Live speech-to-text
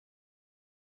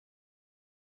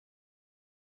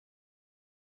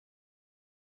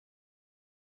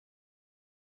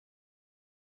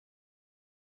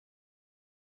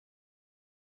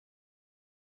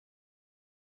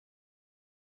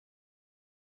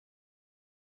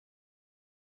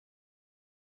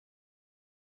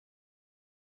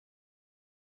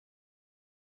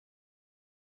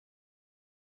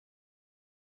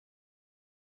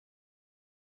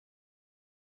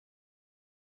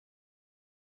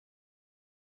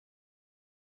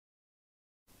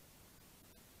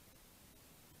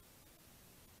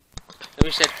And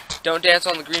we said, don't dance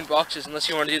on the green boxes unless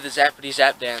you want to do the zappity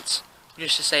zap dance.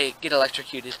 Just to say, get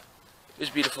electrocuted. It was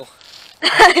beautiful.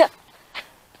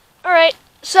 Alright,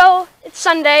 so it's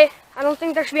Sunday. I don't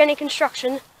think there should be any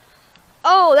construction.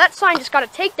 Oh, that sign just got a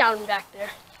takedown back there.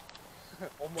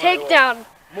 Takedown.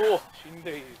 More.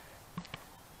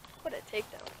 What a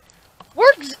takedown.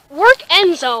 Work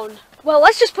end zone. Well,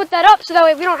 let's just put that up so that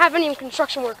way we don't have any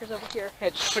construction workers over here. Yeah,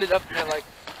 just put it up and they're like,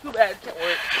 too bad, can't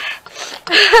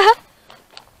work.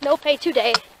 No pay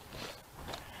today.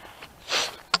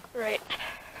 Right.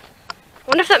 I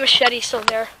wonder if that machete's still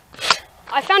there.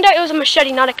 I found out it was a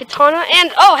machete, not a katana.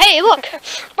 And, oh, hey, look!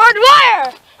 Barbed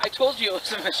wire! I told you it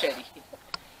was a machete.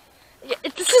 Yeah,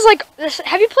 this is like,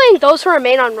 have you played Those Who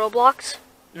Remain on Roblox?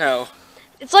 No.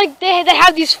 It's like they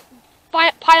have these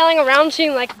piling around so you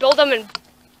can like build them and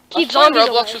keep zombies away.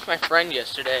 I was playing Roblox with my friend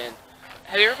yesterday. And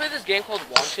have you ever played this game called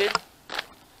Wanted?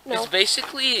 No. It's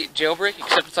basically Jailbreak,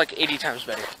 except it's like 80 times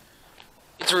better.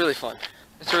 It's really fun.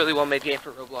 It's a really well-made game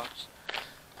for Roblox.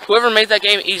 Whoever made that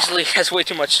game easily has way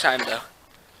too much time, though.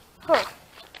 Huh.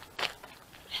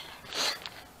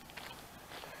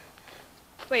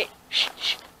 Wait. Shh,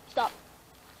 shh. Stop.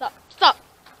 Stop. Stop.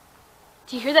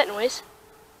 Do you hear that noise?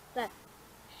 That.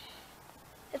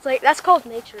 It's like, that's called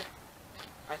nature.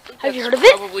 I think have you heard of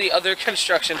it? Probably other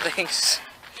construction things.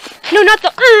 No, not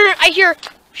the I hear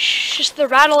shh, just the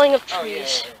rattling of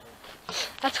trees. Oh, yeah.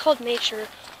 That's called nature.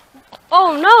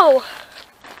 Oh no!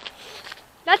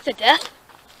 That's a death.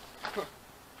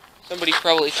 Somebody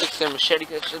probably took their machete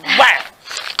and just whack!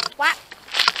 Whack!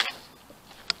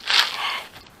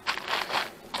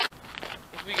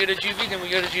 If we go to juvie, then we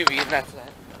go to juvie, and that's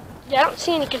that. Yeah, I don't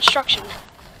see any construction. Not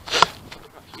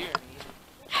here,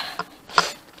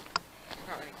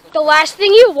 The last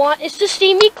thing you want is to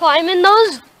see me climbing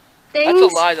those things.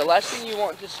 That's a lie. The last thing you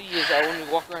want to see is when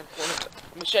we walk around the corner,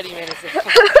 machete man is there.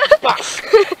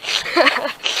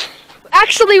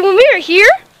 Actually, when we were here,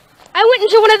 I went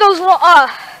into one of those little,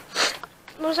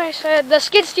 what was I said? The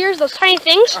skid steers, those tiny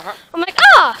things. I'm like,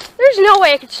 there's no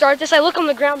way I could start this. I look on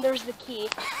the ground, there's the key.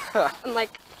 I'm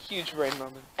like, huge brain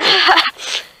moment.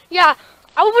 yeah,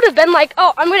 I would have been like,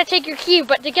 oh, I'm going to take your key,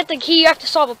 but to get the key, you have to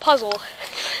solve a puzzle.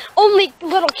 Only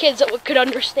little kids that could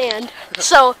understand.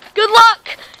 So, good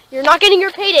luck! You're not getting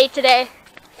your payday today.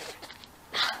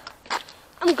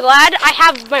 I'm glad I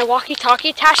have my walkie-talkie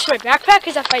attached to my backpack,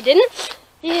 because if I didn't,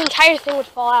 the entire thing would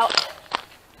fall out.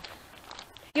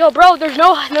 Yo, bro, there's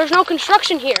no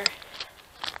construction here.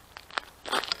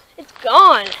 It's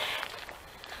gone.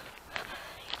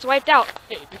 It's wiped out.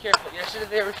 Hey, be careful. Yesterday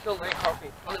they were still laying coffee.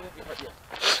 Probably won't be hurt yet.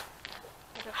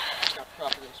 Not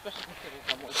properly, especially considering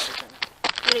how moist it is.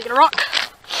 I'm gonna get a rock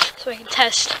so I can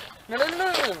test. No. You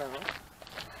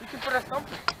can put a thumb.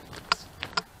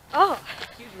 Oh.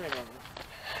 Huge brain moment.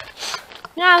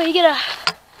 Now you get a...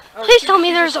 Please tell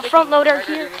me there's a front loader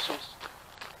here.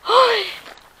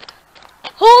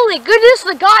 Holy goodness,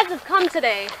 the gods have come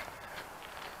today.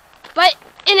 But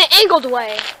in an angled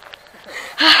way.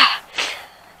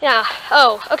 Yeah.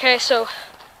 Oh, okay, so...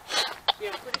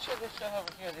 Yeah, I'm pretty sure this stuff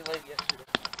over here they laid yesterday.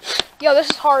 Yo, this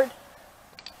is hard.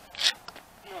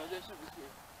 No, this over here.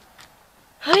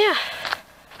 Oh, yeah.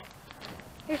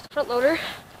 Here's the front loader.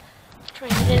 Try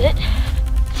and get in it.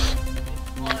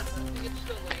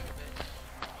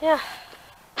 Yeah.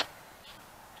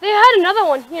 They had another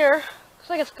one here. Looks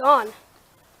like it's gone.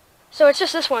 So it's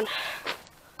just this one.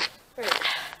 Right.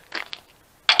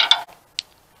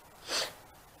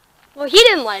 Well, he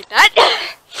didn't like that.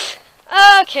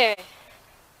 Okay.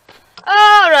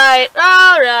 Alright.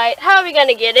 How are we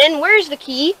gonna get in? Where's the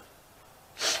key?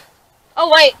 Oh,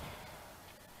 wait.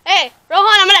 Hey,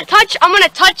 Rohan, I'm gonna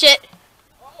touch it.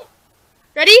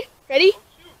 Ready?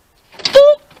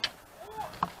 Boop.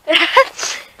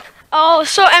 Oh,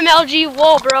 so MLG,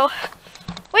 whoa, bro.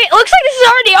 Wait, it looks like this is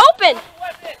already open.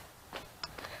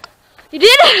 You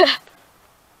did?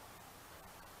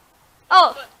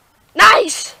 Oh,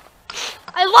 nice.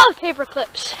 I love paper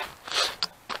clips.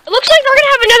 It looks like they're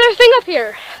gonna have another thing up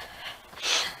here.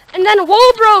 And then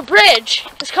Woolbro Bridge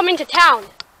is coming to town.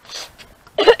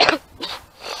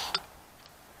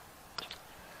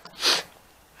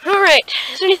 Alright,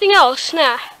 is there anything else?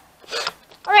 Nah.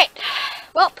 Alright,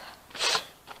 well,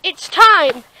 it's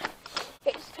time.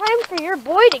 It's time for your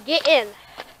boy to get in.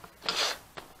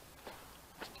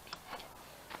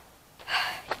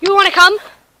 You want to come?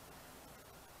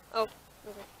 Oh,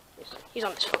 okay. He's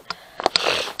on his phone.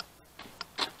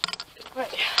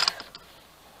 Alright.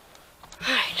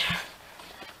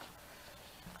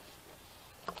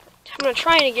 I'm going to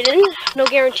try to get in. No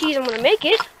guarantees I'm going to make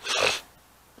it.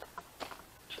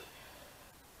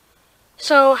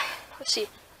 So, let's see.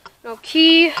 No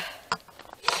key.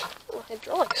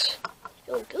 hydraulics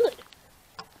feeling good.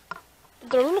 But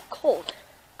they're a little cold.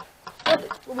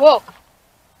 Whoa.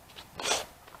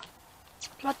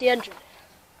 About the engine.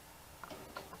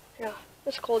 Yeah,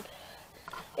 it's cold.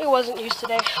 It wasn't used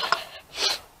today.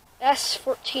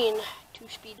 S14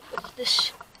 2-speed. What is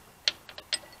this?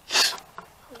 It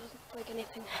doesn't look like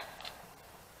anything.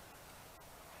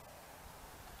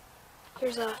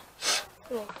 Here's a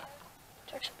little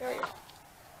protection barrier.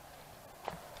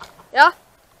 Yeah?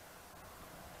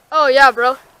 Oh yeah,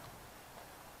 bro.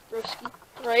 Broski.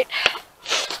 Right.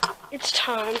 It's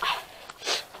time.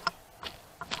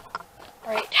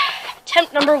 Right.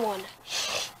 Attempt number 1.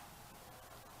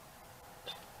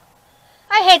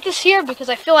 I hate this here because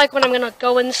I feel like when I'm gonna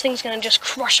go in, this thing's gonna just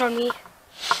crush on me.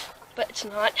 But it's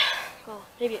not. Well,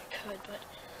 maybe it could, but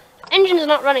the engine's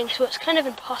not running, so it's kind of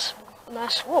impossible.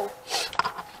 Unless, whoa.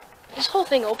 Is this whole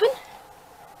thing open?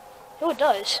 Oh, it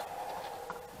does.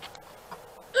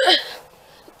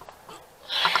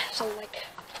 So, like,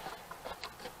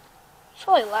 it's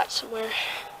probably a lot somewhere.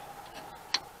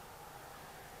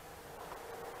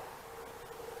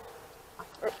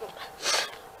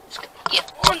 Just gonna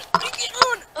get on.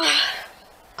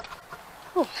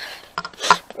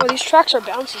 Oh, these tracks are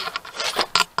bouncy.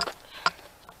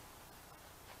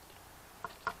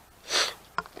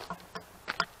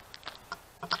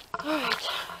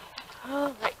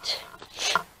 Alright.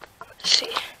 Let's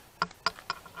see.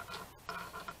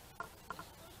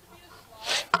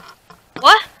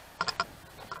 What?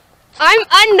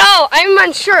 I'm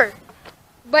unsure.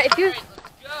 But if you... Alright, let's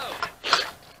go.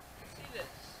 Let's see this.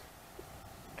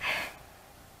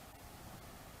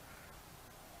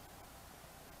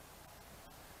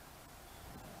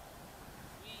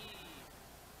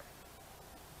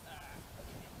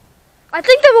 I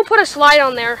think that we'll put a slide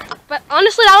on there. But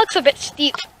honestly, that looks a bit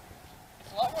steep.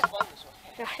 It's a lot more fun this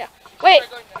way. Yeah. Wait.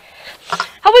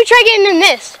 How about we try getting in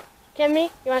this? Kimmy,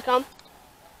 you wanna come?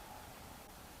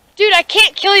 Dude, I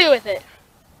can't kill you with it.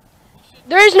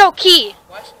 There is no key.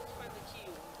 Why should we find the key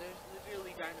when there's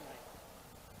literally dynamite?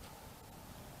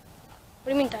 What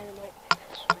do you mean dynamite?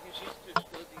 Because she used to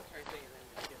explode the entire thing and then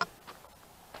we get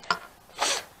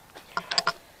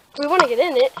it. We want to get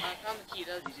in it. I found the key,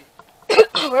 that was easy.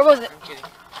 Where was it? I'm kidding.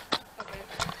 Okay.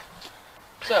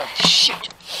 So, Shoot.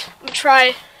 I'm gonna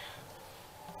try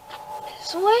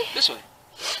this way. this way.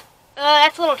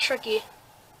 That's a little tricky.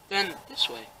 Then this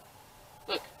way.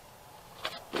 Look.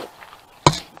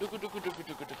 Dooku, dooku, dooku,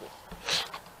 dooku,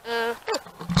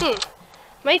 dooku.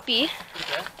 Might be.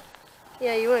 Okay.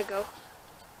 Yeah, you wanna go?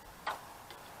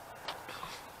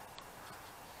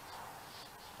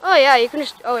 Oh yeah, you can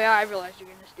just. Oh yeah, I realized you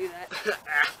can just do that.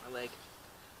 My leg.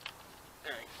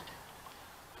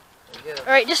 Alright. All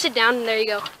right, just sit down and there you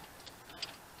go.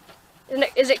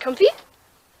 Is it comfy?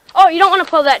 Oh, you don't want to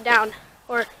pull that down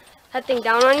or that thing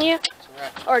down on you,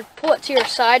 or pull it to your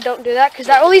side. Don't do that because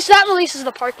that releases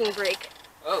the parking brake.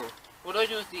 Oh, what do I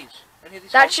do with these? Any of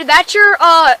these? That's your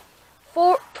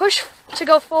push to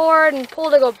go forward and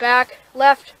pull to go back,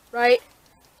 left, right.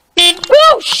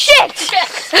 Oh shit!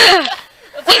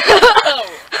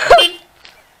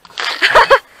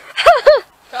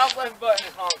 Top left button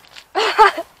is honk.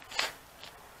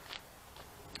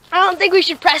 I don't think we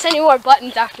should press any more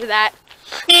buttons after that.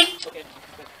 Okay.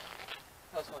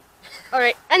 That was fun.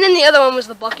 Alright, and then the other one was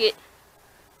the bucket.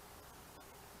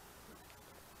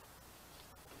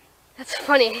 That's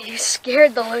funny, you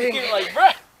scared the living. You're like,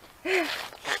 bruh.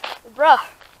 Bruh.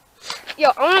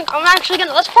 Yo, I'm actually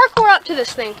gonna, let's parkour up to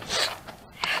this thing.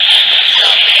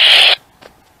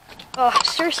 Oh,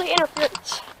 seriously,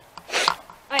 interference.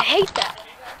 I hate that.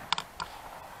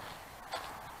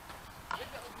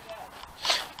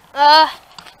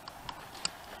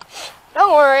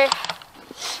 Don't worry.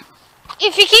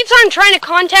 If he keeps on trying to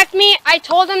contact me, I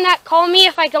told him that call me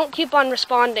if I don't keep on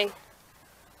responding.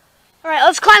 Alright,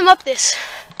 let's climb up this.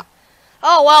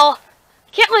 Oh, well,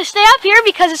 can't really stay up here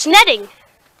because it's netting.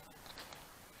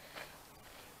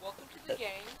 Welcome to the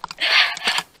game.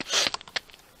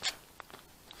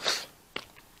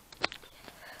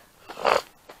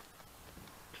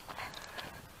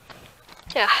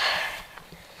 Yeah.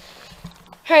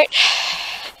 Alright.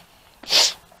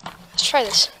 Let's try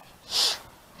this.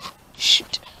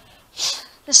 Shoot.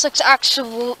 This looks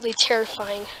absolutely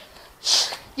terrifying.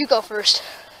 You go first.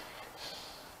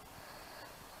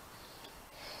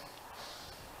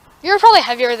 You're probably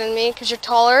heavier than me because you're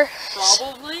taller.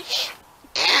 Probably.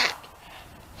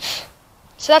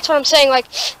 So that's what I'm saying, like,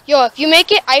 yo, if you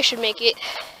make it, I should make it.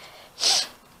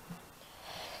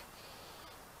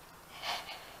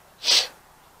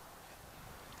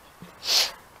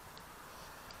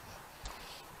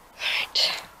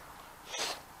 Alright.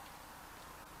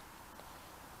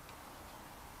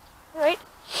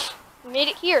 made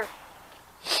it here.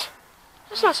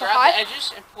 That's not so Grab high. the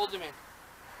edges and pull them in.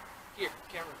 Here,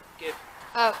 camera, give.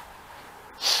 Oh.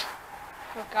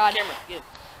 Oh God. Camera, give.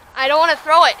 I don't want to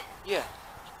throw it. Yeah.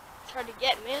 It's hard to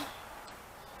get, man.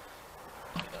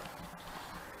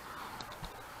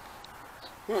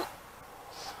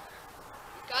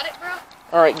 Got it, bro?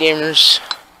 Alright, gamers.